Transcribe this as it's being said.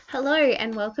Hello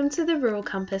and welcome to the Rural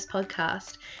Compass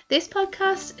podcast. This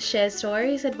podcast shares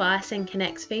stories, advice and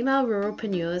connects female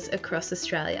ruralpreneurs across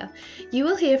Australia. You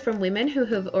will hear from women who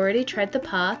have already tread the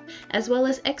path, as well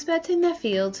as experts in their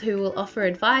fields who will offer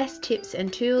advice, tips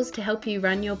and tools to help you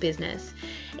run your business.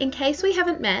 In case we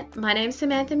haven't met, my name's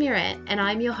Samantha Murant and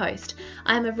I'm your host.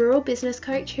 I'm a rural business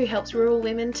coach who helps rural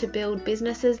women to build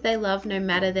businesses they love no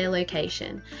matter their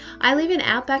location. I live in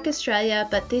outback Australia,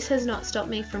 but this has not stopped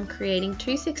me from creating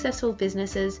two successful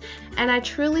businesses, and I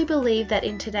truly believe that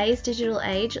in today's digital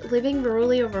age, living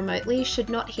rurally or remotely should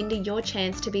not hinder your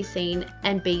chance to be seen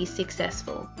and be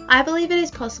successful. I believe it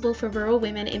is possible for rural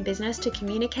women in business to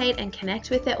communicate and connect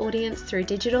with their audience through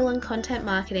digital and content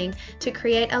marketing to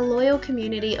create a loyal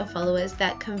community of followers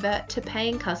that convert to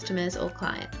paying customers or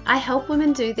clients. I help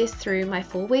women do this through my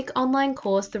 4-week online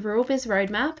course, The Rural Biz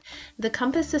Roadmap, the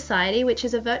Compass Society, which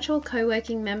is a virtual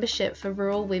co-working membership for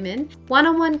rural women,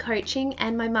 one-on-one coaching,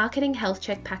 and my marketing health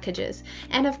check packages,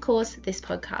 and of course this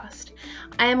podcast.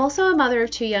 I am also a mother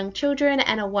of 2 young children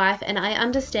and a wife, and I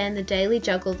understand the daily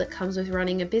juggle that comes with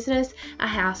running a business, a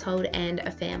household, and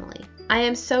a family. I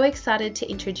am so excited to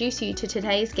introduce you to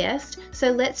today's guest,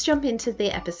 so let's jump into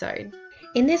the episode.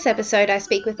 In this episode, I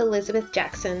speak with Elisabeth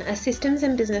Jackson, a systems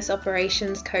and business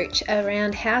operations coach,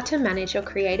 around how to manage your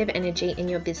creative energy in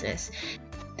your business.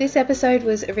 This episode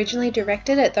was originally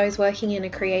directed at those working in a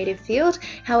creative field.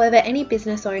 However, any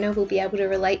business owner will be able to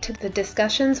relate to the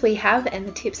discussions we have and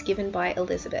the tips given by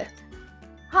Elisabeth.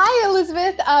 Hi,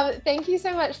 Elisabeth. Thank you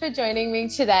so much for joining me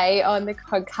today on the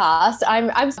podcast.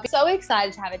 I'm so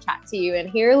excited to have a chat to you and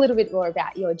hear a little bit more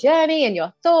about your journey and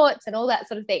your thoughts and all that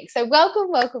sort of thing. So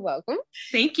welcome.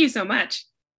 Thank you so much.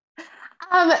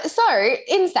 So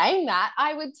in saying that,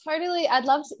 I'd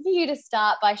love for you to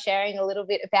start by sharing a little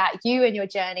bit about you and your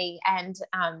journey and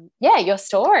your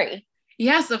story.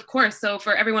 Yes, of course. So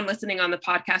for everyone listening on the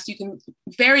podcast, you can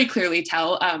very clearly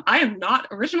tell I am not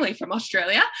originally from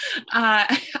Australia.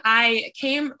 I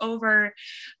came over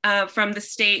from the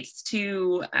States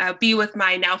to be with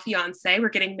my now fiance. We're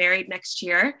getting married next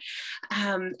year.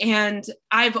 And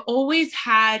I've always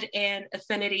had an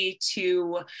affinity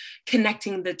to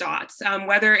connecting the dots,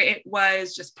 whether it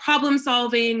was just problem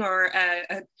solving or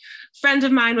a friend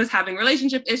of mine was having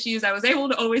relationship issues. I was able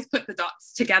to always put the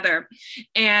dots together.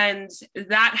 And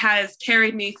that has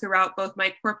carried me throughout both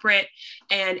my corporate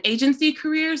and agency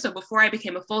career. So before I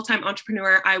became a full-time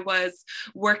entrepreneur, I was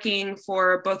working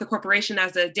for both a corporation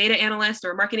as a data analyst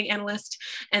or a marketing analyst.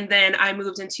 And then I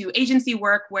moved into agency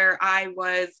work where I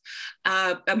was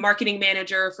a marketing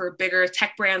manager for bigger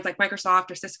tech brands like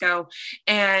Microsoft or Cisco.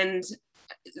 And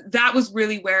that was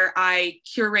really where I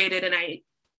curated and I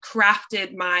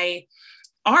crafted my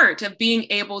art of being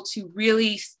able to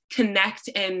really connect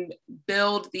and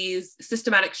build these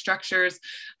systematic structures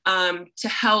to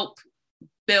help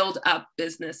build up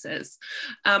businesses.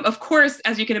 Of course,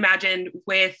 as you can imagine,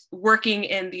 with working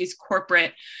in these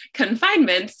corporate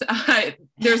confinements,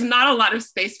 there's not a lot of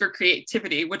space for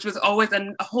creativity, which was always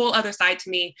a whole other side to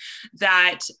me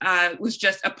that was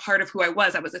just a part of who I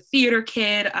was. I was a theater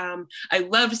kid. I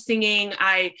loved singing.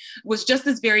 I was just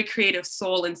this very creative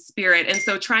soul and spirit. And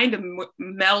so trying to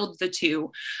meld the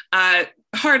two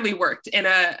hardly worked in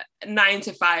a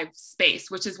 9-to-5 space,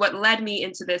 which is what led me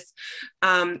into this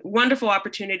wonderful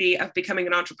opportunity of becoming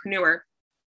an entrepreneur.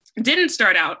 Didn't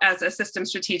start out as a system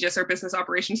strategist or business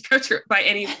operations coach by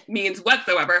any means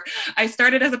whatsoever. I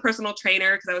started as a personal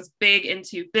trainer because I was big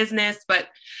into business, but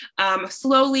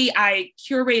slowly I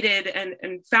curated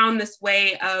and found this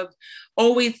way of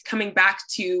always coming back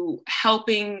to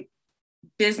helping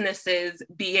businesses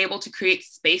be able to create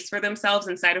space for themselves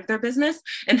inside of their business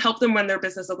and help them run their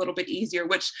business a little bit easier,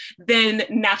 which then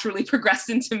naturally progressed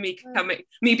into me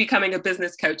becoming a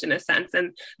business coach in a sense.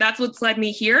 And that's what's led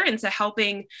me here into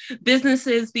helping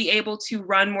businesses be able to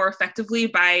run more effectively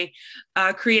by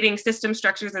creating system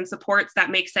structures and supports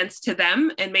that make sense to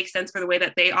them and make sense for the way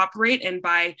that they operate, and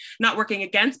by not working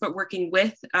against, but working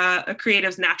with a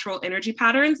creative's natural energy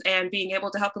patterns and being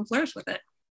able to help them flourish with it.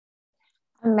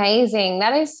 Amazing.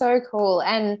 That is so cool.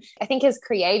 And I think as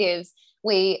creatives,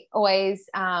 we always,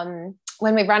 when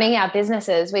we're running our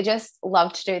businesses, we just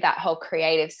love to do that whole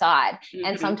creative side. Mm-hmm.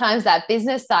 And sometimes that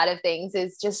business side of things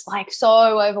is just like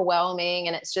so overwhelming.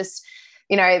 And it's just,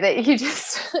 that you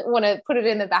just want to put it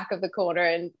in the back of the corner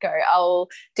and go, I'll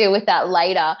deal with that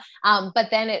later. But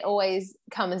then it always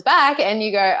comes back and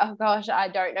you go, oh gosh, I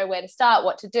don't know where to start,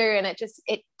 what to do. And it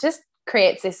just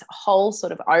creates this whole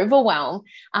sort of overwhelm.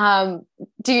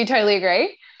 Do you totally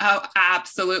agree? Oh,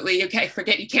 absolutely. Okay,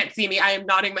 forget you can't see me. I am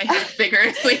nodding my head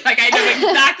vigorously. Like, I know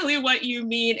exactly what you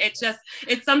mean. It's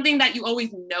something that you always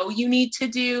know you need to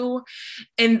do.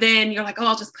 And then you're like, oh,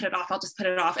 I'll just put it off. I'll just put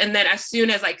it off. And then as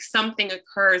soon as like something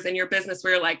occurs in your business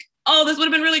where you're like, oh, this would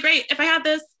have been really great if I had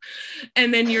this.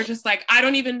 And then you're just like, I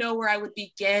don't even know where I would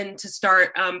begin to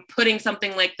start putting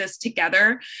something like this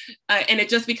together. And it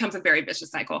just becomes a very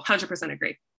vicious cycle. 100%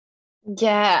 agree.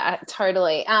 Yeah,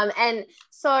 totally. And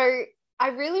so I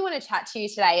really want to chat to you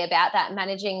today about that,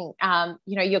 managing,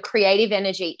 your creative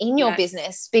energy in your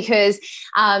business, because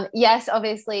yes,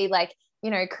 obviously, like,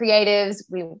 creatives,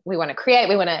 we want to create,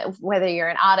 whether you're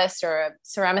an artist or a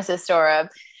ceramicist or a,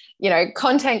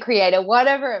 content creator,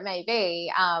 whatever it may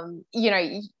be,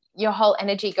 your whole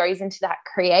energy goes into that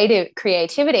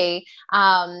creativity,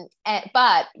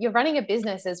 but you're running a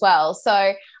business as well.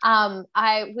 So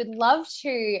I would love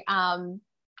to,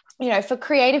 for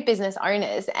creative business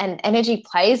owners, and energy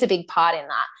plays a big part in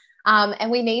that. And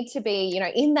we need to be,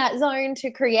 in that zone to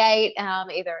create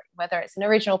either whether it's an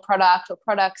original product or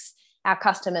products our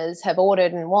customers have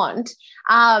ordered and want.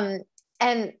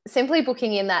 And simply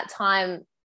booking in that time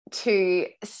to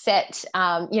set,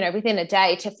 within a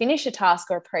day to finish a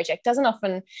task or a project doesn't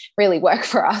often really work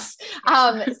for us.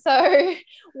 So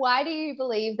why do you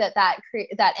believe that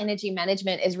energy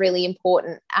management is really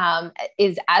important,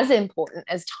 is as important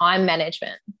as time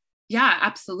management? Yeah,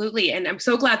 absolutely. And I'm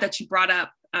so glad that you brought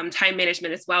up time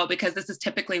management as well, because this is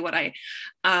typically what I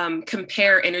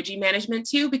compare energy management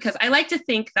to, because I like to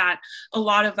think that a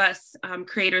lot of us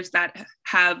creators that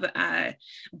have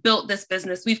built this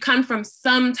business, we've come from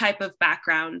some type of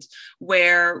background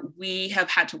where we have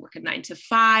had to work a 9 to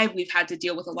 5. We've had to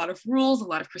deal with a lot of rules, a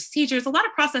lot of procedures, a lot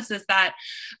of processes that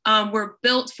were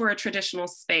built for a traditional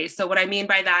space. So what I mean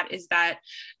by that is that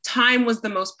time was the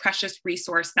most precious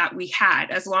resource that we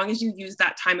had. As long as you used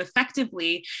that time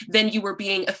effectively, then you were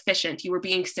being efficient, you were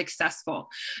being successful.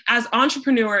 As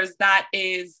entrepreneurs, that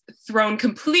is thrown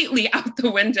completely out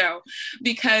the window,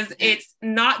 because it's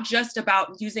not just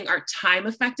about using our time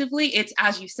effectively. It's,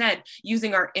 as you said,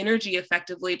 using our energy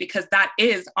effectively, because that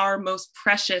is our most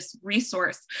precious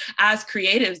resource as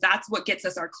creatives. That's what gets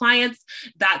us our clients.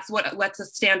 That's what lets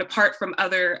us stand apart from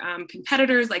other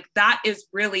competitors. Like, that is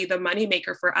really the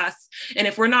moneymaker for us. And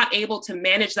if we're not able to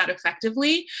manage that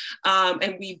effectively,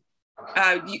 and we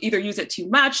either use it too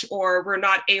much, or we're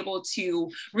not able to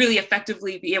really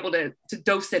effectively be able to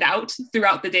dose it out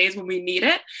throughout the days when we need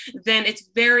it, then it's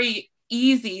very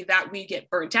easy that we get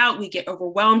burnt out, we get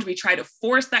overwhelmed, we try to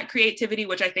force that creativity,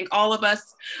 which I think all of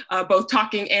us, both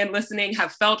talking and listening,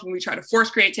 have felt. When we try to force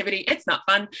creativity, it's not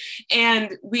fun.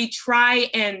 And we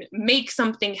try and make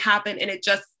something happen, and it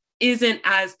just isn't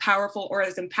as powerful or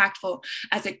as impactful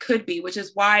as it could be, which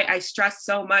is why I stress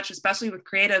so much, especially with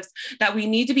creatives, that we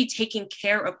need to be taking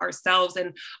care of ourselves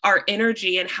and our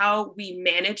energy and how we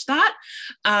manage that,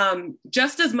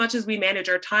 just as much as we manage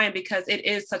our time, because it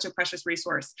is such a precious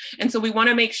resource. And so we want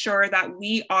to make sure that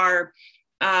we are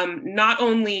not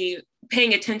only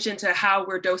paying attention to how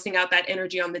we're dosing out that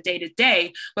energy on the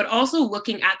day-to-day, but also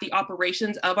looking at the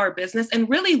operations of our business and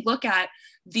really look at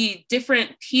the different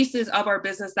pieces of our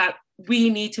business that we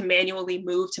need to manually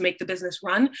move to make the business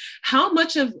run. How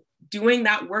much of doing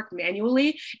that work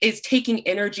manually is taking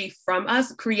energy from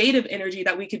us, creative energy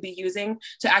that we could be using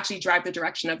to actually drive the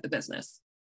direction of the business?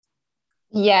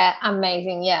 Yeah,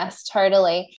 amazing. Yes,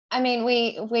 totally. I mean,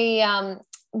 we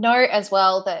know as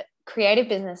well that creative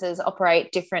businesses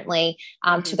operate differently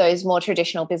to those more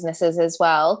traditional businesses as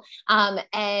well.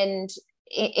 And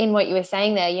in what you were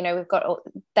saying there, we've got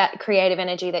that creative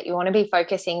energy that you want to be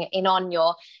focusing in on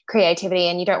your creativity,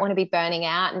 and you don't want to be burning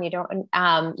out, and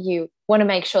you want to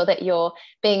make sure that you're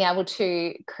being able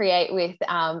to create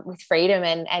with freedom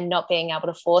and not being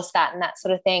able to force that and that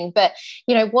sort of thing. But,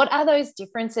 what are those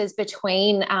differences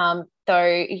between a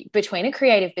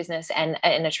creative business and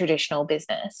a traditional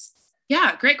business?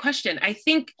 Yeah, great question. I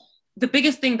think the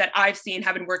biggest thing that I've seen,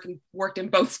 having worked in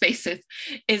both spaces,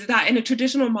 is that in a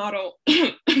traditional model,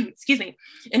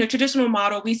 in a traditional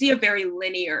model, we see a very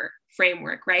linear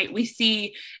framework, right? We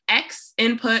see X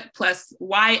input plus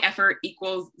Y effort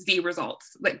equals Z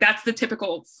results. Like, that's the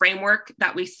typical framework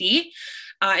that we see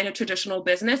in a traditional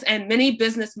business. And many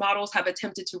business models have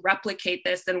attempted to replicate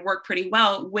this and work pretty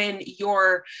well when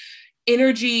your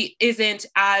energy isn't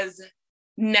as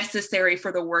necessary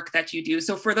for the work that you do.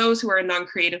 So for those who are in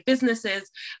non-creative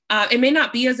businesses, it may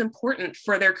not be as important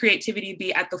for their creativity to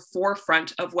be at the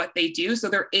forefront of what they do. So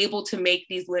they're able to make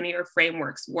these linear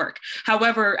frameworks work.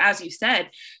 However, as you said,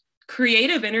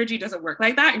 creative energy doesn't work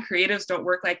like that, and creatives don't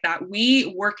work like that.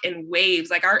 We work in waves.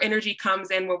 Like our energy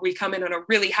comes in when we come in on a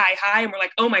really high and we're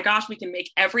like, oh my gosh, we can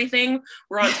make everything.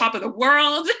 We're on top of the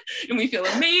world and we feel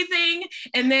amazing.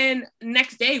 And then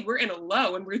next day we're in a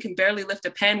low and we can barely lift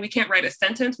a pen. We can't write a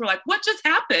sentence. We're like, what just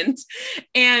happened?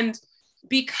 And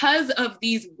because of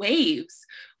these waves,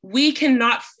 we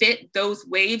cannot fit those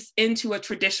waves into a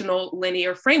traditional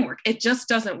linear framework. It just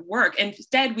doesn't work.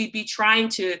 Instead, we'd be trying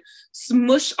to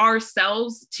smush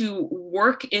ourselves to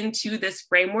work into this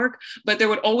framework, but there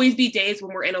would always be days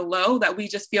when we're in a low that we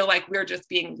just feel like we're just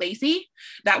being lazy,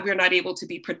 that we're not able to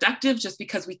be productive just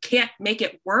because we can't make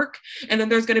it work. And then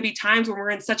there's going to be times when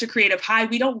we're in such a creative high,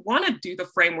 we don't want to do the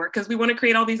framework because we want to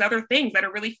create all these other things that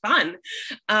are really fun.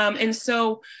 And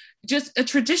so just a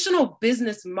traditional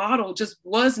business model just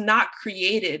was not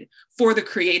created for the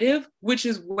creative, which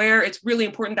is where it's really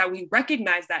important that we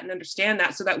recognize that and understand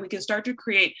that, so that we can start to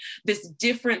create this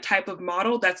different type of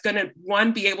model that's going to,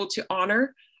 one, be able to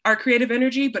honor our creative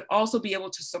energy, but also be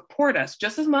able to support us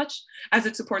just as much as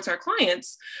it supports our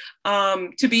clients,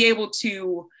 to be able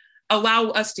to allow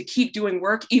us to keep doing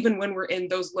work even when we're in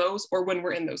those lows or when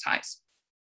we're in those highs.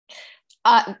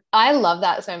 I love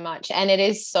that so much. And it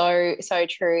is so, so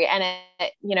true. And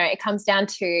it comes down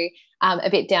to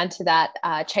a bit down to that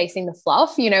chasing the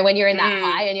fluff, when you're in that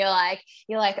high and you're like,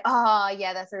 oh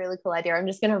yeah, that's a really cool idea. I'm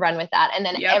just going to run with that. And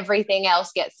then everything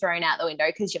else gets thrown out the window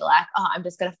because you're like, oh, I'm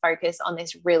just going to focus on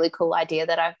this really cool idea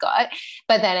that I've got.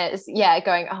 But then it's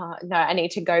going, oh no, I need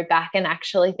to go back and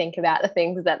actually think about the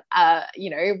things that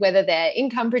whether they're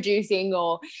income producing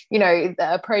or,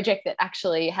 the project that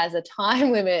actually has a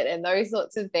time limit and those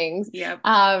sorts of things.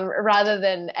 Rather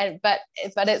than, but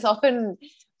it's often,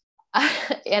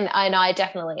 and I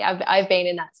definitely, I've been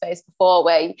in that space before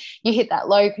where you hit that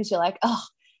low because you're like, oh,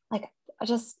 like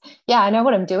I know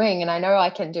what I'm doing and I know I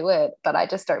can do it, but I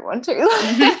just don't want to,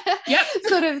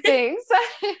 sort of thing. So,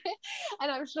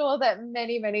 and I'm sure that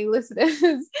many, many listeners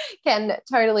can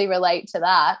totally relate to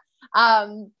that.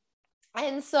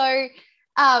 And so,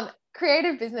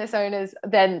 creative business owners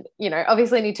then,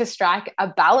 obviously need to strike a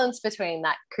balance between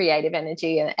that creative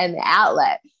energy and the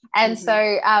outlet. And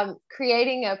so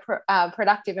creating a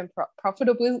productive and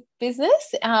profitable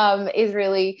business is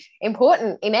really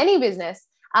important in any business.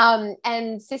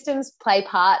 And systems play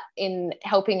part in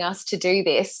helping us to do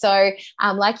this. So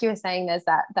like you were saying, there's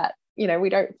that we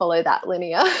don't follow that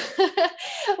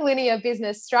linear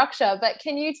business structure, but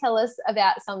can you tell us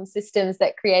about some systems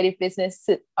that creative business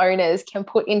owners can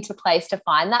put into place to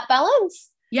find that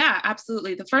balance? Yeah,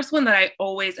 absolutely. The first one that I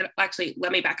always, actually,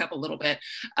 let me back up a little bit.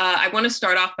 I want to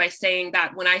start off by saying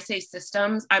that when I say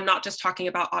systems, I'm not just talking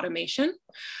about automation.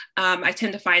 I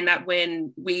tend to find that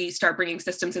when we start bringing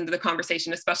systems into the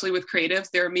conversation, especially with creatives,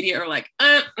 they're immediately like,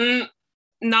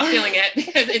 not feeling it,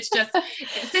 because it's just,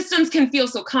 systems can feel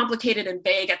so complicated and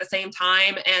vague at the same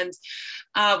time. And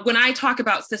when I talk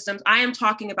about systems, I am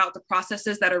talking about the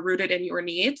processes that are rooted in your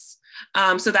needs,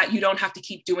 so that you don't have to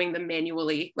keep doing them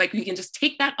manually. Like you can just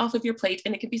take that off of your plate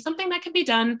and it can be something that can be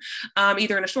done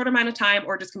either in a short amount of time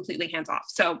or just completely hands off.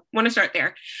 So want to start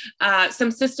there. Some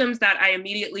systems that I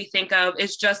immediately think of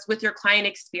is just with your client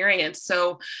experience.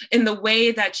 So in the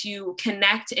way that you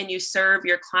connect and you serve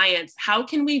your clients, how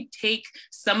can we take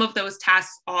some of those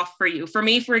tasks off for you? For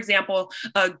me, for example,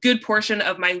 a good portion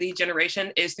of my lead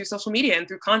generation is through social media and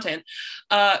through content.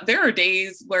 There are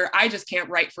days where I just can't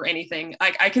write for anything.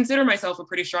 Like I consider myself a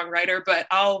pretty strong writer, but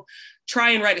I'll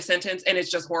try and write a sentence and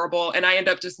it's just horrible. And I end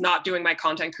up just not doing my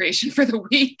content creation for the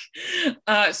week.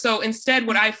 So instead,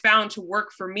 what I found to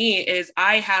work for me is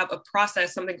I have a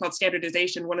process, something called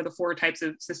standardization, one of the 4 types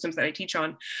of systems that I teach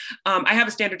on. I have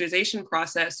a standardization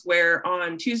process where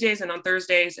on Tuesdays and on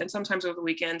Thursdays, and sometimes over the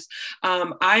weekends,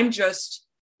 I'm just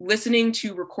listening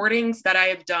to recordings that I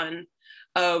have done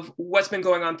of what's been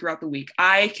going on throughout the week.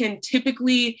 I can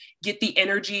typically get the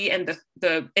energy and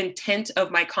the intent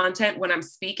of my content when I'm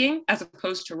speaking as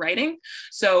opposed to writing.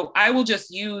 So I will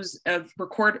just use a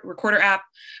recorder app.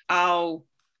 I'll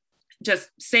just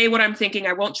say what I'm thinking.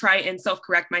 I won't try and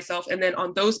self-correct myself. And then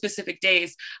on those specific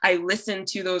days, I listen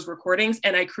to those recordings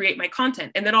and I create my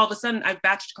content. And then all of a sudden I've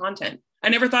batched content. I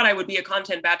never thought I would be a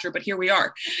content batcher, but here we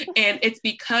are. And it's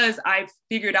because I've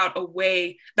figured out a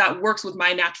way that works with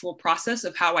my natural process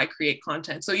of how I create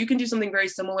content. So you can do something very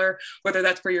similar, whether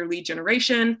that's for your lead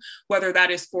generation, whether that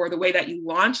is for the way that you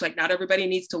launch. Like not everybody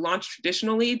needs to launch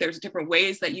traditionally. There's different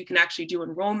ways that you can actually do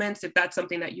enrollments if that's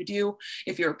something that you do.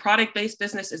 If you're a product-based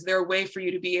business, is there a way for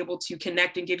you to be able to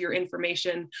connect and give your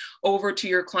information over to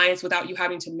your clients without you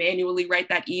having to manually write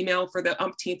that email for the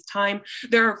umpteenth time?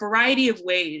 There are a variety of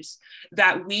ways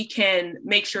that we can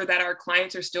make sure that our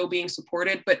clients are still being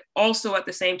supported, but also at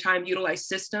the same time utilize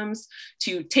systems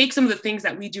to take some of the things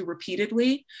that we do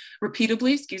repeatedly,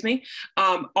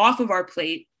 off of our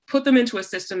plate, put them into a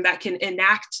system that can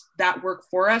enact that work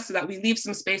for us so that we leave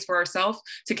some space for ourselves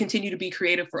to continue to be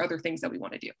creative for other things that we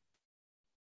want to do.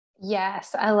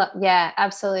 Yes, yeah,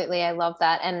 absolutely. I love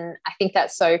that. And I think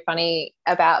that's so funny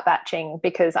about batching,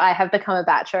 because I have become a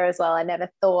batcher as well. I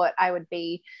never thought I would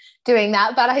be doing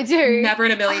that, but I do. Never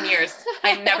in a million years.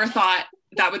 I never thought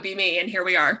that would be me. And here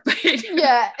we are.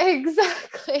 Yeah,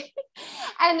 exactly.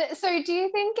 And so do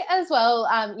you think as well,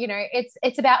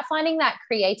 it's about finding that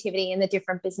creativity in the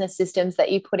different business systems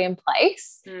that you put in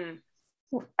place.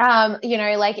 Like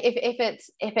if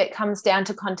it comes down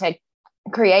to content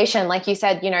creation, like you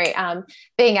said,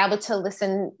 being able to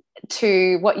listen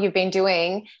to what you've been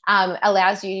doing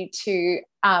allows you to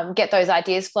get those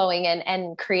ideas flowing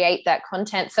and create that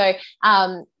content. So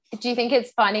do you think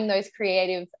it's finding those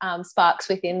creative sparks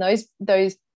within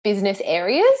those business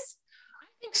areas? I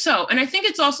think so. And I think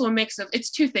it's also a mix of,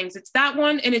 it's two things. It's that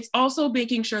one, and it's also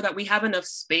making sure that we have enough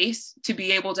space to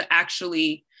be able to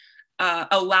actually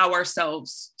allow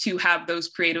ourselves to have those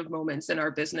creative moments in our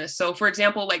business. So for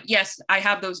example, like, yes, I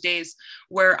have those days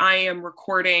where I am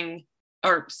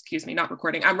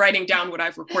I'm writing down what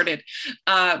I've recorded.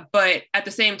 But at the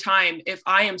same time, if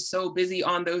I am so busy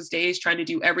on those days trying to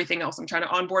do everything else, I'm trying to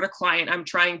onboard a client, I'm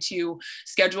trying to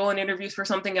schedule an interview for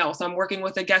something else, I'm working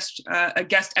with a guest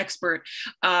expert.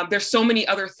 There's so many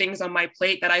other things on my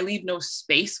plate that I leave no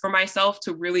space for myself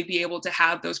to really be able to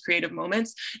have those creative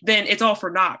moments, then it's all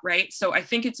for naught, right? So I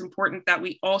think it's important that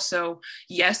we also,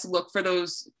 yes, look for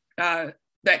those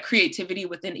that creativity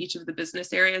within each of the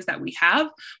business areas that we have,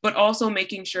 but also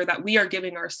making sure that we are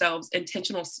giving ourselves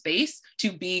intentional space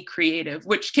to be creative,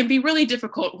 which can be really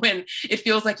difficult when it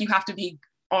feels like you have to be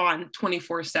on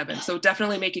 24/7. So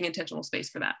definitely making intentional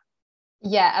space for that.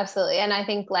 Yeah, absolutely. And I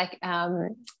think like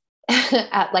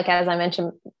as I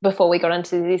mentioned before we got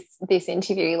into this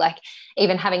interview, like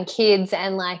even having kids,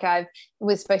 and like we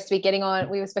were supposed to be getting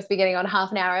on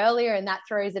half an hour earlier, and that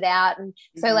throws it out. And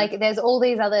so like there's all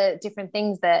these other different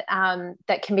things that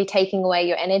can be taking away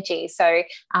your energy. So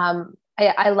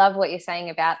I love what you're saying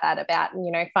about that, about,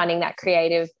 finding that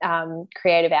creative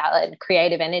outlet,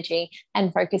 creative energy,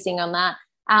 and focusing on that.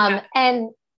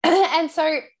 And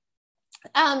so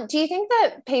do you think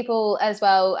that people as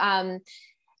well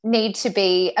need to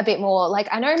be a bit more, like,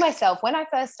 I know myself when I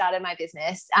first started my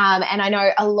business, and I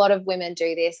know a lot of women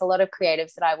do this, a lot of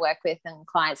creatives that I work with and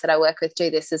clients that I work with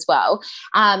do this as well.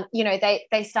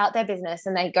 They start their business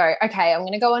and they go, okay, I'm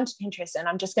going to go onto Pinterest and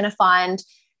I'm just going to find,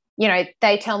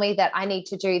 they tell me that I need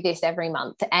to do this every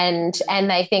month, and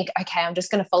they think, okay, I'm just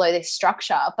going to follow this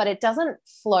structure, but it doesn't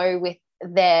flow with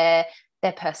their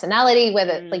personality,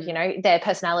 whether their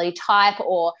personality type,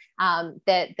 or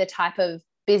the type of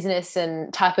business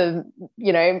and type of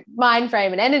mind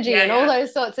frame and energy and all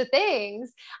those sorts of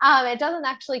things. It doesn't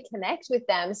actually connect with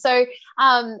them. So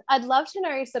I'd love to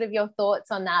know sort of your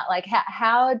thoughts on that. Like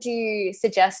how do you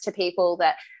suggest to people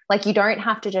that, like, you don't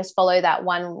have to just follow that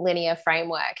one linear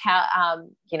framework? How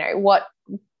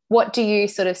what do you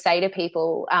sort of say to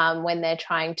people when they're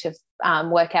trying to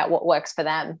work out what works for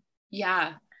them?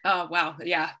 Yeah. Oh, wow.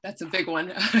 Yeah, that's a big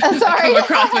one. Sorry.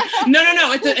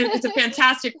 No. It's a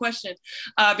fantastic question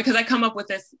because I come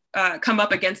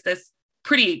up against this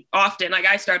pretty often. Like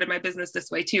I started my business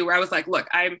this way too, where I was like, look,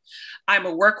 I'm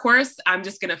a workhorse. I'm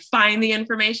just going to find the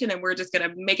information and we're just going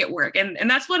to make it work. And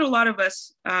that's what a lot of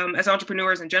us as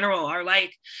entrepreneurs in general are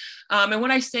like. And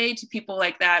when I say to people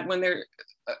like that,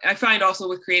 I find also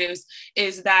with creatives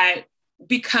is that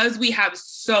because we have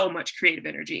so much creative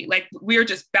energy, like we're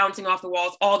just bouncing off the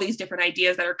walls, all these different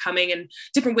ideas that are coming and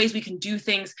different ways we can do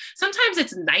things. Sometimes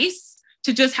it's nice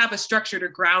to just have a structure to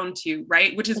ground to,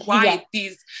 right? Which is why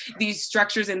these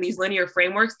structures and these linear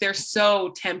frameworks, they're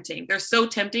so tempting. They're so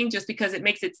tempting just because it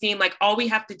makes it seem like all we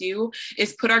have to do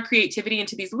is put our creativity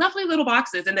into these lovely little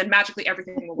boxes and then magically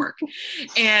everything will work.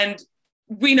 And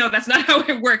we know that's not how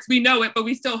it works. We know it, but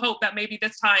we still hope that maybe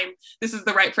this time this is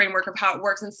the right framework of how it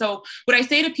works. And so what I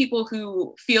say to people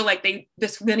who feel like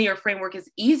this linear framework is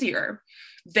easier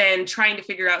than trying to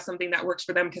figure out something that works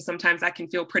for them, because sometimes that can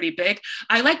feel pretty big,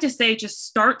 I like to say, just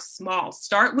start small.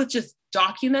 Start with just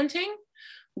documenting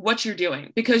what you're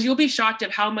doing, because you'll be shocked at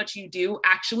how much you do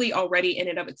actually already in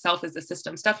and of itself as a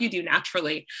system, stuff you do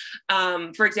naturally.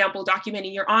 For example,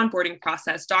 documenting your onboarding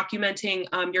process, documenting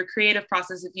your creative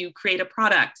process if you create a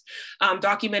product,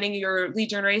 documenting your lead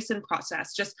generation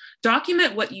process. Just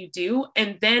document what you do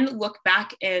and then look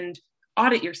back and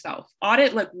audit yourself,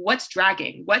 audit like what's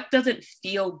dragging, what doesn't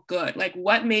feel good, like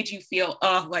what made you feel,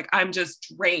 like I'm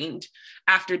just drained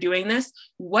after doing this,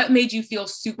 what made you feel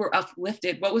super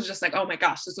uplifted, what was just like, oh my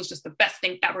gosh, this was just the best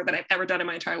thing ever that I've ever done in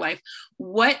my entire life.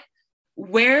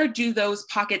 Where do those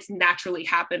pockets naturally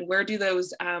happen? Where do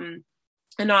those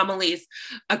anomalies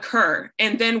occur?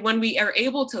 And then when we are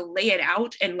able to lay it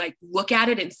out and like look at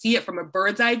it and see it from a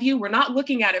bird's eye view, we're not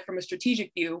looking at it from a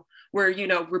strategic view where, you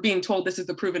know, we're being told this is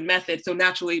the proven method, so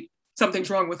naturally something's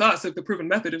wrong with us if the proven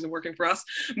method isn't working for us.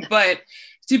 But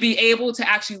to be able to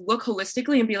actually look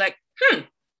holistically and be like,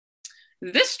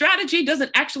 this strategy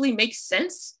doesn't actually make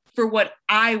sense for what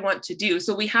I want to do.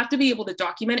 So we have to be able to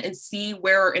document and see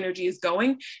where our energy is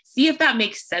going, see if that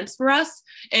makes sense for us,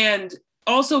 and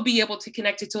also be able to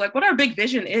connect it to like what our big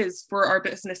vision is for our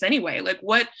business anyway. Like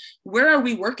where are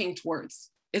we working towards?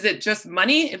 Is it just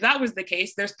money? If that was the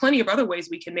case, there's plenty of other ways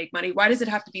we can make money. Why does it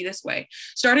have to be this way?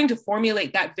 Starting to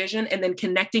formulate that vision and then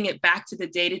connecting it back to the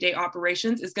day-to-day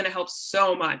operations is going to help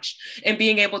so much. And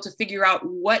being able to figure out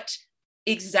what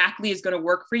exactly is going to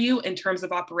work for you in terms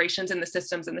of operations and the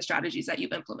systems and the strategies that you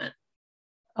implement.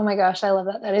 Oh my gosh, I love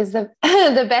that. That is the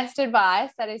the best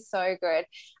advice. That is so good.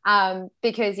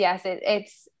 Because yes,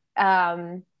 it's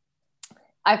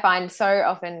I find so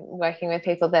often working with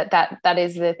people that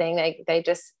is the thing. They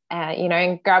just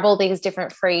grab all these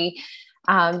different free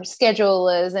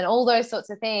schedulers and all those sorts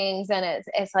of things, and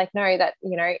it's like, no, that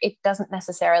it doesn't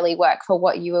necessarily work for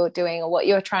what you are doing or what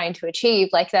you're trying to achieve,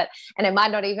 like that. And it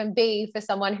might not even be for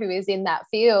someone who is in that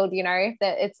field,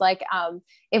 that it's like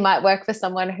it might work for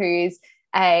someone who's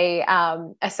a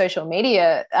social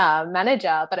media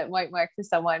manager, but it won't work for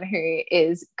someone who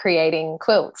is creating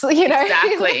quilts,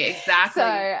 Exactly. So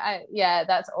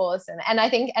that's awesome. And I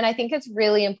think it's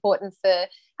really important for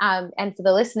and for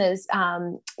the listeners,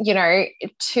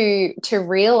 to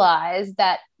realize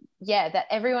that, that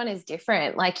everyone is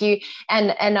different. Like you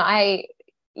and I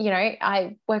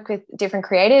work with different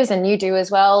creatives, and you do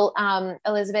as well,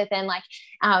 Elisabeth, and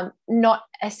not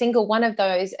a single one of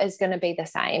those is going to be the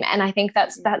same. And I think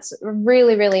that's a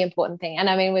really, really important thing. And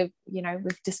I mean,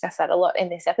 we've discussed that a lot in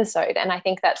this episode. And I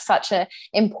think that's such an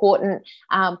important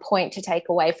point to take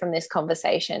away from this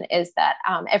conversation, is that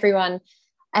everyone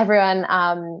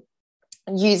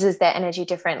uses their energy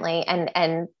differently,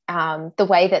 and the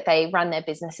way that they run their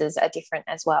businesses are different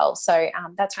as well. So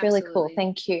that's Absolutely. Really cool.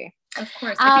 Thank you. Of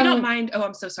course. If you don't mind,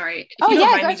 I'm so sorry. If you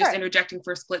don't mind me just interjecting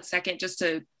for a split second, just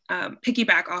to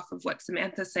piggyback off of what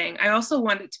Samantha's saying, I also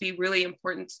want it to be really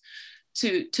important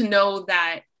to know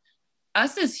that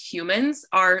us as humans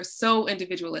are so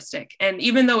individualistic. And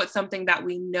even though it's something that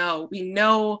we know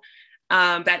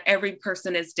that every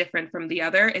person is different from the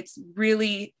other, it's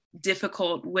really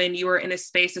difficult when you are in a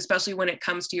space, especially when it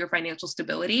comes to your financial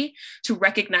stability, to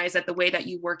recognize that the way that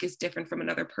you work is different from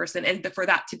another person, and for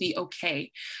that to be okay.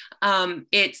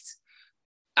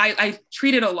 I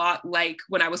treat it a lot like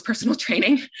when I was doing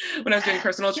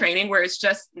personal training, where it's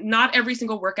just not every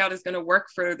single workout is going to work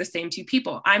for the same two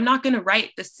people. I'm not going to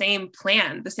write the same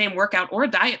plan, the same workout or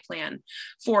diet plan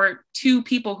for two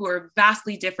people who are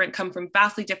vastly different, come from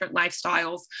vastly different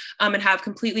lifestyles, and have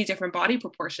completely different body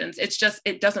proportions.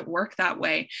 It doesn't work that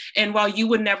way. And while you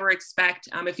would never expect,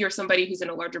 if you're somebody who's in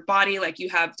a larger body, like you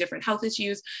have different health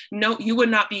issues, no, you would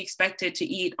not be expected to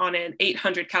eat on an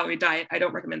 800 calorie diet. I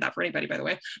don't recommend that for anybody, by the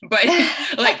way. But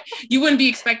like, you wouldn't be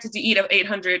expected to eat an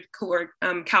 800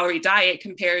 calorie diet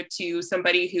compared to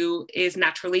somebody who is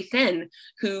naturally thin,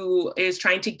 who is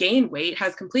trying to gain weight,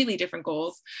 has completely different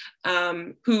goals,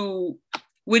 who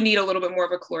would need a little bit more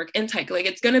of a caloric intake. Like,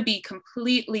 it's going to be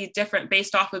completely different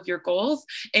based off of your goals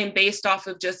and based off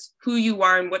of just who you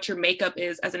are and what your makeup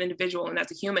is as an individual and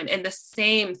as a human. And the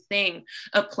same thing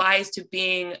applies to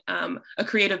being a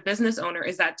creative business owner,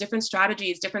 is that different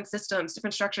strategies, different systems,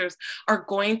 different structures are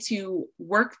going to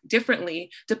work differently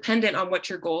dependent on what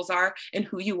your goals are and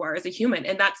who you are as a human.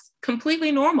 And that's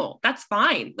completely normal. That's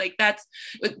fine. Like, that's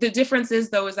the difference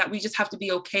is, though, is that we just have to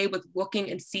be okay with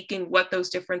looking and seeking what those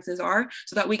differences are,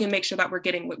 so that we can make sure that we're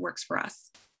getting what works for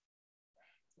us.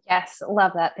 Yes,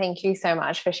 love that. Thank you so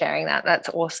much for sharing that. That's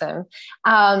awesome.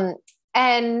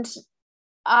 And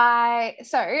I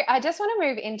just want to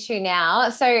move into now.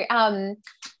 So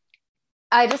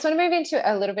I just want to move into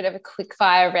a little bit of a quick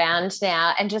fire round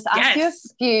now, and just ask you a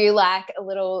few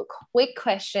little quick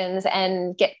questions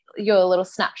and get your little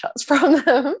snapshots from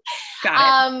them.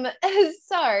 Got it.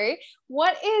 So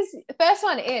what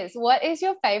is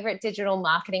your favorite digital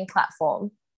marketing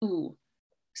platform? Ooh,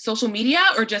 social media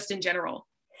or just in general?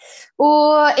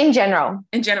 Or in general?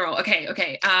 In general.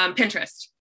 Okay. Pinterest.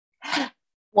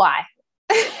 Why?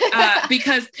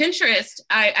 because Pinterest,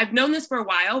 I've known this for a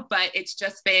while, but it's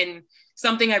just been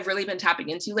something I've really been tapping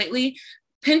into lately.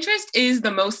 Pinterest is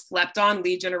the most slept on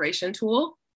lead generation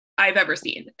tool I've ever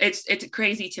seen. It's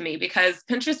crazy to me because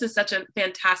Pinterest is such a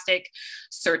fantastic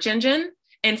search engine.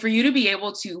 And for you to be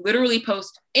able to literally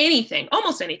post anything,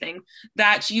 almost anything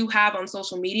that you have on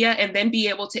social media, and then be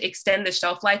able to extend the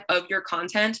shelf life of your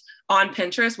content on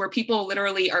Pinterest, where people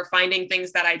literally are finding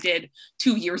things that I did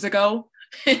 2 years ago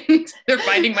and they're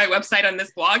finding my website on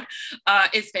this blog,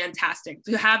 is fantastic.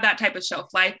 To have that type of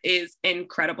shelf life is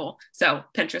incredible. So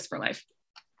Pinterest for life.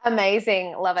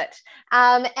 Amazing. Love it.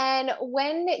 And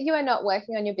when you are not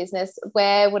working on your business,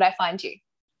 where would I find you?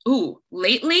 Ooh,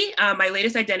 lately, my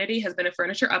latest identity has been a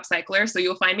furniture upcycler. So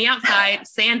you'll find me outside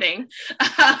sanding.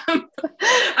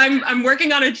 I'm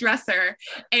working on a dresser,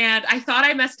 and I thought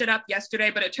I messed it up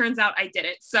yesterday, but it turns out I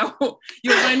didn't. So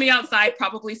you'll find me outside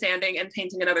probably sanding and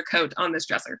painting another coat on this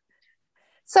dresser.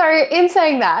 So in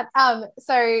saying that,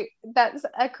 so that's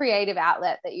a creative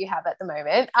outlet that you have at the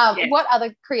moment. Yes. What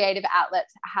other creative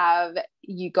outlets have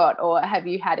you got, or have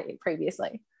you had it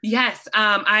previously? Yes.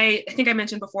 I think I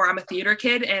mentioned before, I'm a theater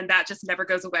kid, and that just never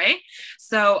goes away.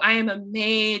 So I am a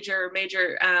major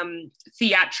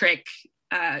theatric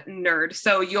nerd.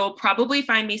 So you'll probably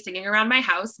find me singing around my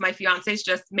house. My fiance's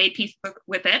just made peace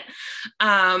with it.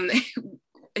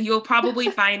 You'll probably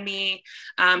find me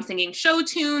singing show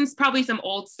tunes, probably some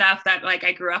old stuff that like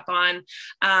I grew up on.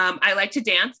 I like to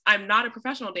dance. I'm not a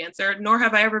professional dancer, nor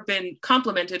have I ever been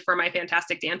complimented for my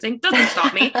fantastic dancing. Doesn't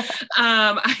stop me.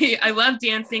 I love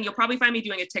dancing. You'll probably find me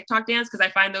doing a TikTok dance because I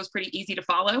find those pretty easy to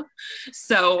follow.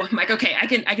 So I'm like, okay, I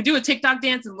can do a TikTok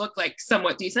dance and look like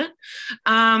somewhat decent.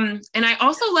 And I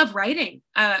also love writing.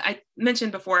 I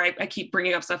mentioned before, I keep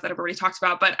bringing up stuff that I've already talked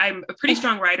about, but I'm a pretty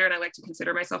strong writer, and I like to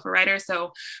consider myself a writer.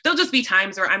 So there'll just be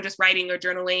times where I'm just writing or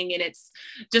journaling, and it's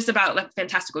just about a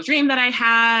fantastical dream that I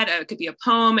had. It could be a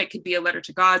poem, it could be a letter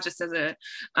to God, just as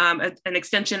an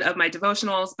extension of my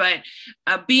devotionals. But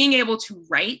being able to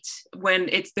write when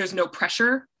there's no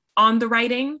pressure on the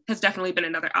writing has definitely been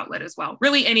another outlet as well.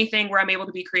 Really anything where I'm able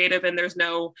to be creative and there's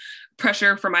no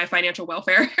pressure for my financial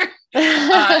welfare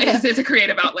is a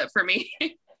creative outlet for me.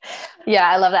 Yeah,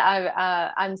 I love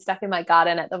that. I'm stuck in my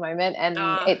garden at the moment, and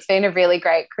it's been a really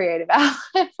great creative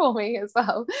outlet for me as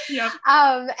well. Yep.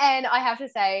 And I have to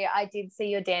say, I did see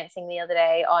you dancing the other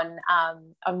day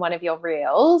on one of your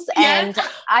reels, yes. and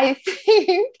I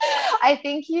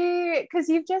think because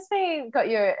you've just got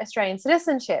your Australian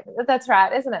citizenship. That's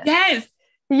right, isn't it? Yes.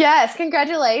 Yes,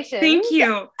 congratulations. Thank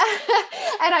you.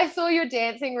 And I saw your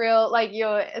dancing reel, like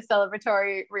your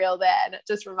celebratory reel there, and it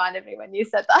just reminded me when you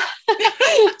said that.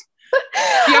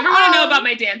 If you ever want to know about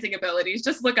my dancing abilities,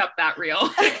 just look up that reel.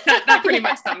 that pretty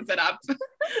much sums it up.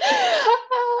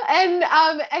 And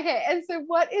okay, and so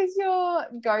what is your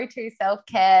go-to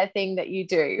self-care thing that you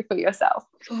do for yourself?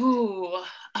 Oh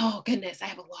goodness, I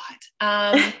have a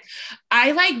lot.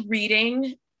 I like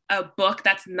reading a book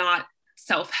that's not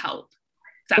self-help.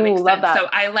 That makes sense. That. So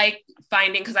I like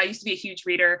finding, because I used to be a huge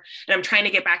reader and I'm trying to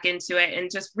get back into it,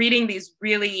 and just reading these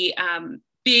really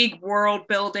big world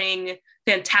building,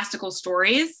 fantastical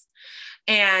stories.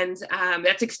 And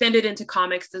that's extended into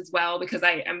comics as well, because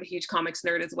I am a huge comics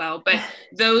nerd as well. But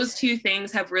those two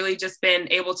things have really just been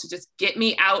able to just get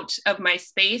me out of my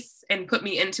space and put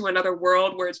me into another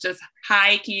world where it's just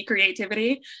high key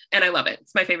creativity. And I love it.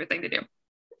 It's my favorite thing to do.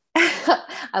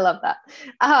 I love that.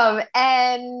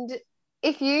 And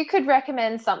if you could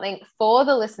recommend something for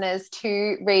the listeners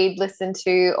to read, listen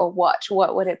to, or watch,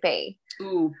 what would it be?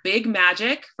 Ooh, Big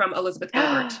Magic from Elisabeth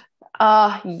Gilbert.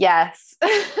 Oh, yes.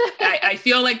 I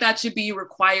feel like that should be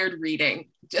required reading,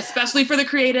 especially for the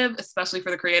creative, It's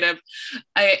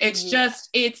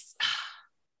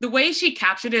the way she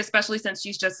captured it, especially since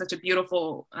she's just such a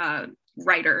beautiful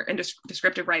writer and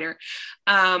descriptive writer.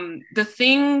 The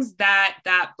things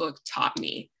that book taught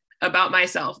me about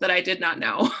myself that I did not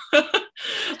know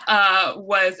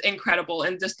was incredible.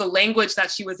 And just the language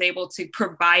that she was able to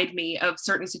provide me of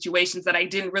certain situations that I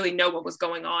didn't really know what was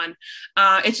going on.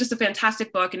 It's just a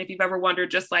fantastic book. And if you've ever wondered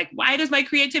just like, why does my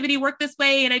creativity work this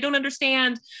way? And I don't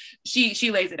understand, she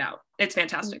lays it out. It's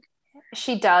fantastic.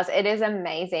 She does. It is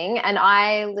amazing. And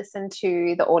I listen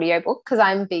to the audiobook because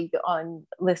I'm big on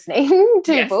listening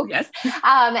to books. Yes.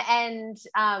 And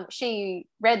she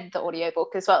read the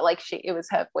audiobook as well. Like it was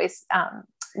her voice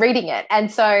reading it.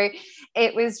 And so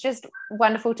it was just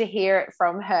wonderful to hear it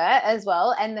from her as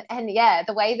well. And yeah,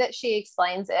 the way that she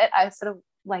explains it, I sort of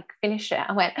like finished it.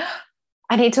 I went,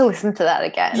 I need to listen to that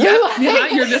again. Yeah.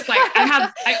 You're just like,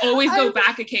 I always go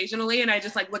back occasionally and I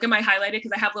just like look at my highlighted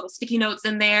because I have little sticky notes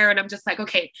in there and I'm just like,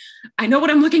 okay, I know what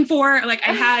I'm looking for. Like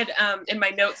I had in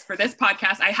my notes for this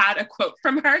podcast, I had a quote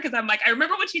from her because I'm like, I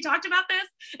remember when she talked about this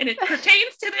and it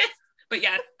pertains to this. But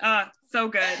yes, so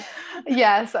good.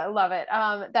 Yes, I love it.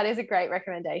 That is a great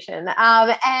recommendation.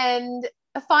 And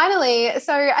finally,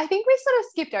 so I think we sort of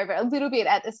skipped over a little bit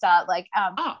at the start, like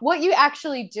what you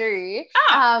actually do, you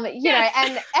know, and so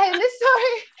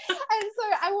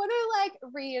I want to like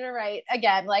reiterate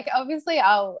again, like obviously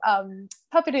I'll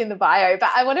pop it in the bio, but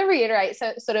I want to reiterate,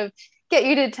 so sort of get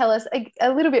you to tell us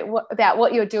a little bit about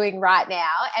what you're doing right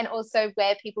now and also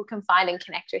where people can find and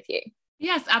connect with you.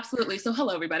 Yes, absolutely. So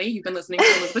hello, everybody. You've been listening to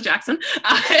Elisabeth Jackson.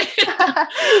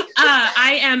 I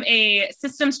am a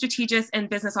systems strategist and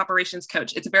business operations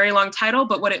coach. It's a very long title,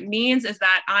 but what it means is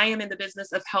that I am in the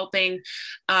business of helping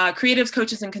creatives,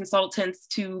 coaches, and consultants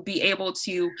to be able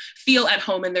to feel at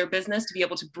home in their business, to be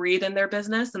able to breathe in their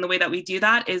business. And the way that we do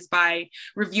that is by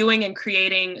reviewing and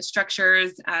creating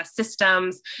structures,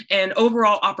 systems, and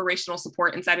overall operational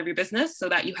support inside of your business so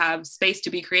that you have space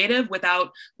to be creative without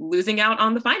losing out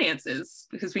on the finances,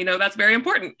 because we know that's very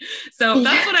important. So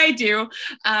that's what I do.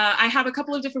 I have a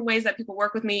couple of different ways that people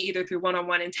work with me, either through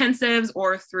one-on-one intensives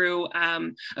or through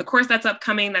a course that's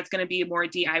upcoming that's going to be more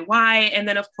DIY. And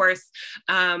then, of course,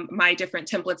 my different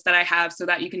templates that I have so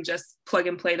that you can just plug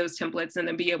and play those templates and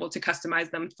then be able to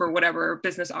customize them for whatever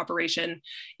business operation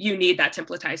you need that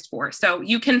templatized for. So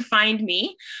you can find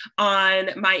me on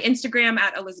my Instagram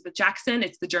at Elisabeth Jackson.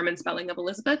 It's the German spelling of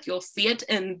Elizabeth. You'll see it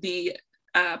in the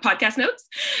podcast notes.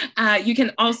 You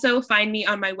can also find me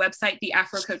on my website,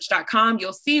 theafrocoach.com.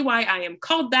 You'll see why I am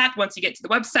called that once you get to the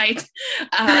website.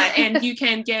 And you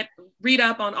can read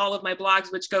up on all of my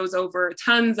blogs, which goes over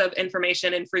tons of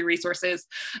information and free resources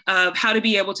of how to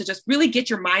be able to just really get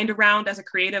your mind around as a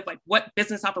creative, like what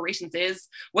business operations is,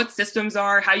 what systems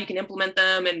are, how you can implement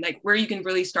them, and like where you can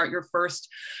really start your first,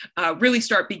 really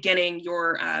start beginning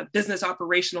your business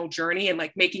operational journey and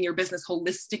like making your business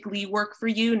holistically work for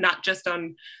you, not just on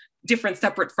different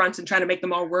separate fronts and trying to make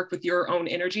them all work with your own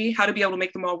energy, how to be able to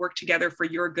make them all work together for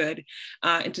your good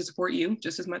and to support you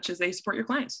just as much as they support your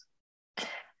clients.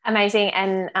 Amazing.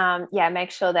 And make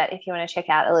sure that if you want to check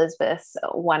out Elisabeth's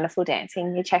wonderful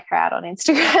dancing, you check her out on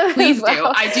Instagram. Please do.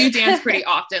 I do dance pretty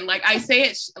often. Like I say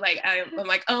it, like I'm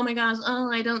like, oh my gosh,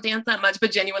 I don't dance that much,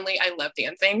 but genuinely I love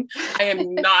dancing.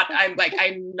 I'm not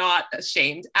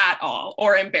ashamed at all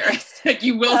or embarrassed. Like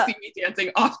you will see me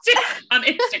dancing often on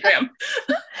Instagram.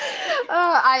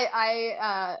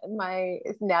 My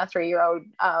now 3-year-old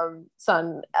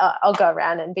son, I'll go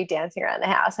around and be dancing around the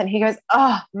house and he goes,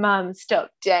 oh, Mum, stop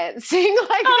dancing.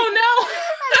 Like, oh no.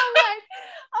 And I'm like,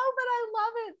 oh, but I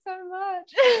love it so much.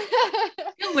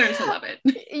 You'll learn to love it.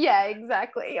 Yeah,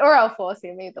 exactly. Or I'll force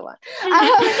him, either one.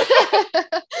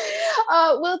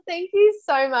 Well, thank you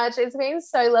so much. It's been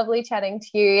so lovely chatting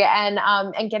to you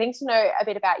and getting to know a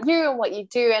bit about you and what you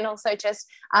do, and also just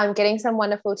getting some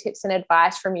wonderful tips and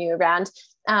advice from you around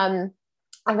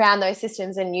those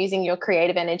systems and using your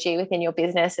creative energy within your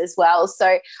business as well.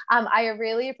 So I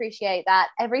really appreciate that.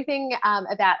 Everything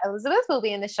about Elisabeth will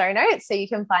be in the show notes, so you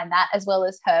can find that as well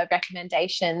as her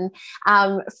recommendation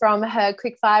from her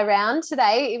quickfire round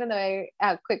today, even though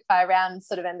our quickfire round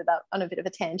sort of ended up on a bit of a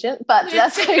tangent, but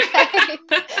that's okay.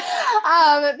 But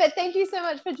thank you so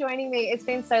much for joining me. It's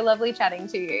been so lovely chatting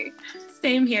to you.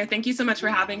 Same here. Thank you so much for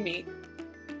having me.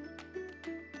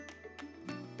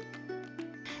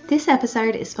 This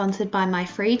episode is sponsored by my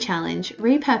free challenge,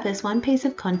 Repurpose One Piece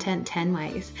of Content 10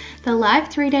 Ways. The live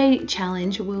 3-day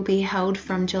challenge will be held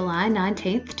from July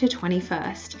 19th to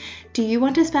 21st. Do you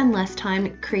want to spend less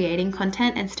time creating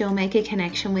content and still make a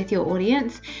connection with your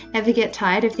audience? Ever get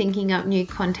tired of thinking up new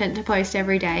content to post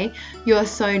every day? You're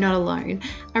so not alone.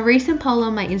 A recent poll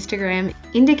on my Instagram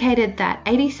indicated that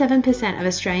 87% of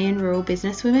Australian rural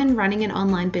businesswomen running an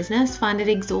online business find it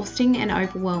exhausting and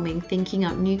overwhelming thinking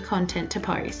up new content to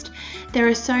post. There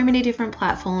are so many different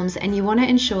platforms, and you want to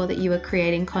ensure that you are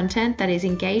creating content that is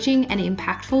engaging and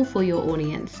impactful for your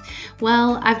audience.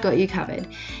 Well, I've got you covered.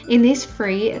 In this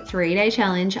free 3-day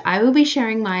challenge, I will be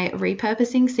sharing my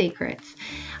repurposing secrets.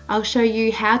 I'll show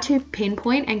you how to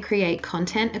pinpoint and create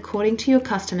content according to your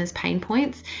customers' pain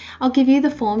points. I'll give you the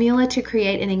formula to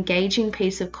create an engaging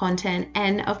piece of content,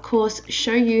 and of course,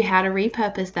 show you how to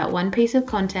repurpose that one piece of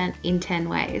content in 10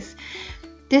 ways.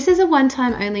 This is a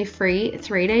one-time only free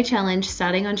 3-day challenge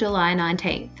starting on July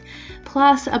 19th.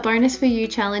 Plus, a bonus for you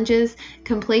challenges: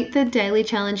 complete the daily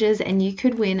challenges and you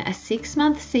could win a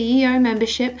 6-month CEO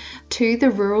membership to the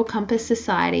Rural Compass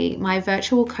Society, my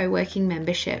virtual co-working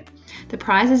membership. The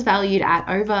prize is valued at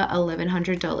over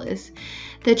 $1,100.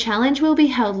 The challenge will be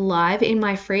held live in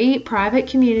my free private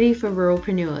community for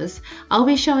ruralpreneurs. I'll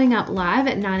be showing up live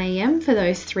at 9 a.m. for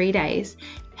those 3 days.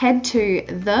 Head to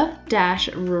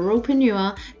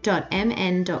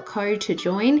the-ruralpreneur.mn.co to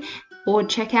join, or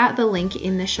check out the link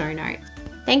in the show notes.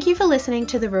 Thank you for listening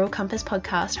to the Rural Compass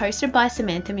podcast hosted by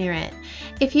Samantha Murant.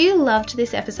 If you loved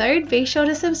this episode, be sure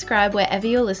to subscribe wherever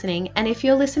you're listening. And if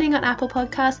you're listening on Apple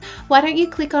Podcasts, why don't you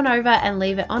click on over and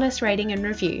leave an honest rating and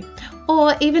review?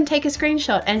 Or even take a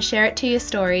screenshot and share it to your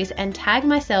stories and tag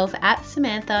myself at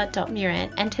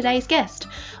samantha.murant and today's guest.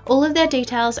 All of their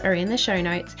details are in the show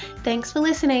notes. Thanks for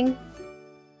listening.